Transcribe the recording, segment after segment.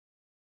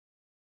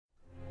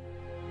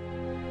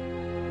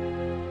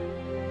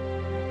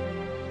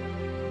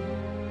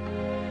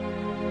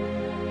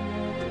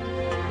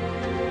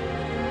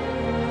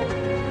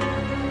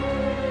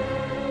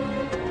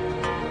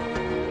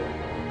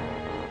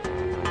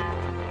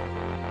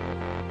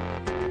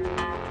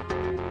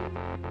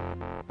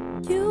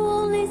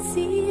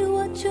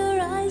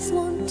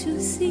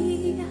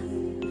see.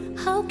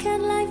 How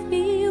can life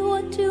be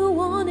what you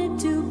want it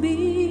to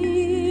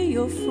be?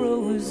 You're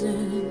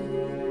frozen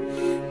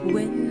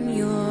when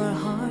your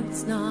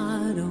heart's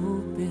not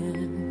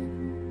open.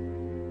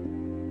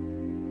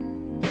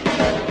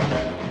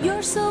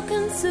 You're so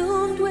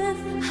consumed with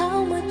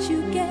how much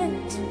you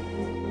get.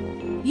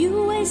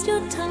 You waste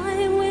your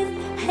time with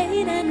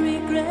hate and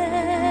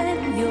regret.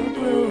 You're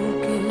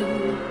broken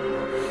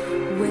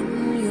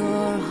when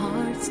your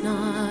heart's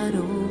not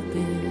open.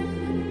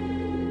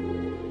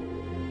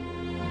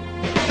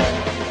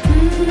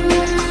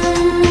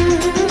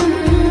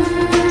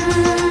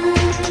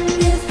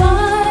 If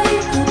I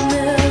could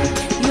melt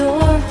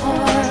your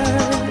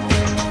heart,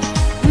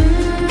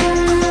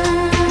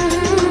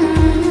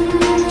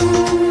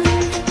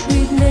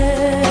 we'd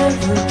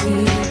never be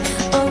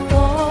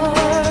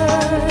apart.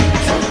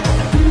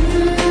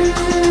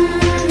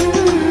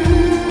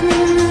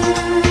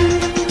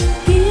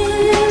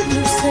 Give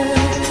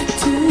yourself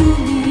to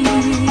me.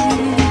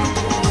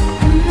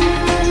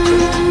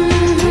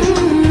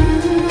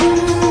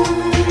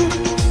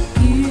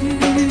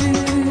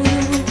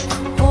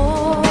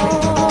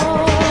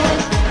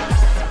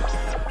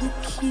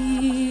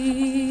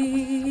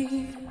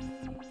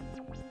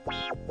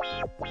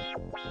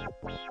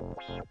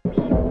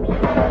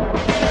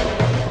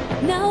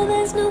 Now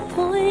there's no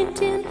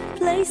point in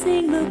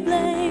placing the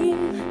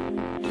blame,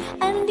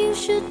 and you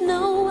should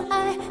know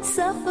I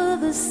suffer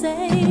the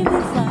same.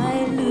 If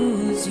I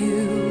lose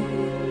you,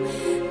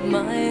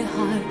 my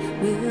heart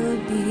will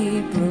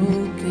be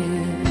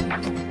broken.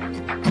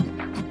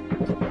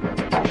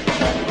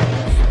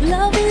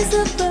 Love is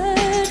a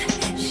bird,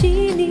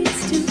 she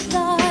needs to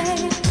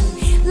fly.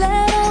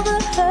 Let all the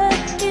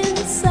hurt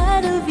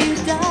inside of you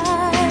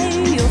die.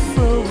 You're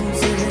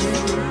frozen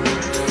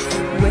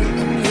when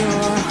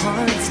your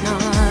heart's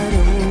not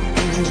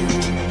open.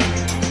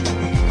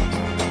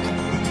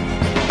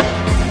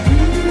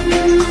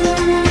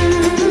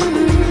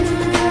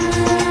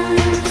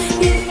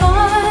 If I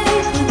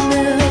could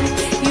melt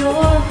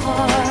your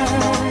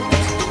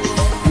heart,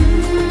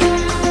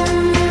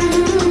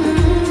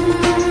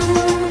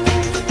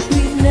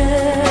 we'd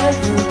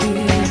never be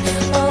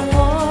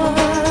apart.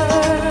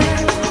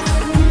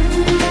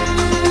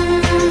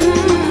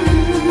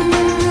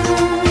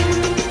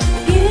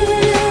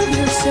 Give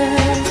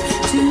yourself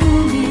to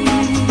me.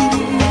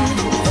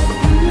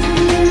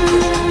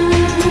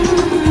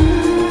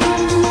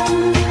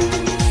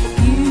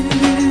 You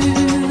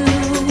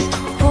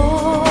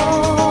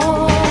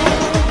hold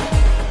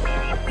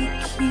the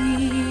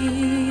key.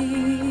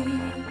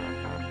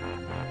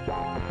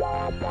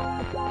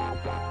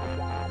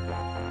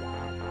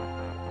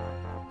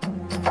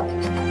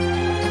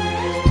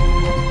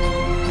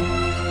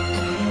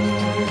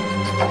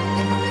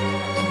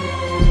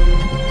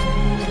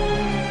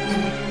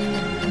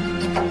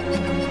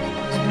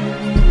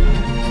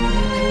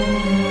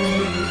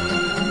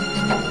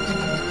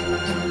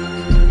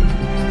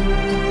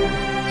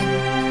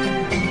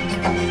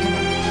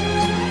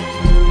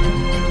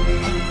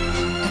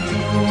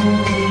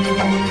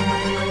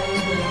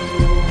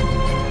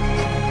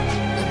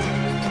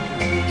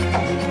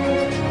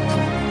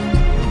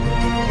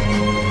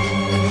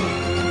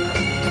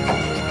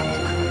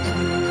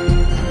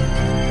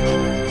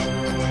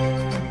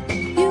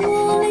 You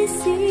only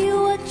see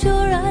what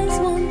your eyes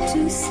want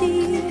to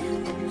see.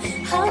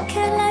 How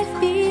can life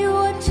be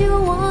what you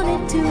want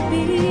it to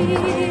be?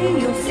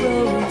 You're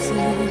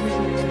frozen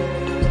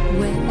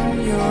when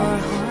your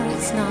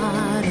heart's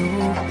not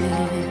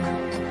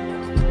open.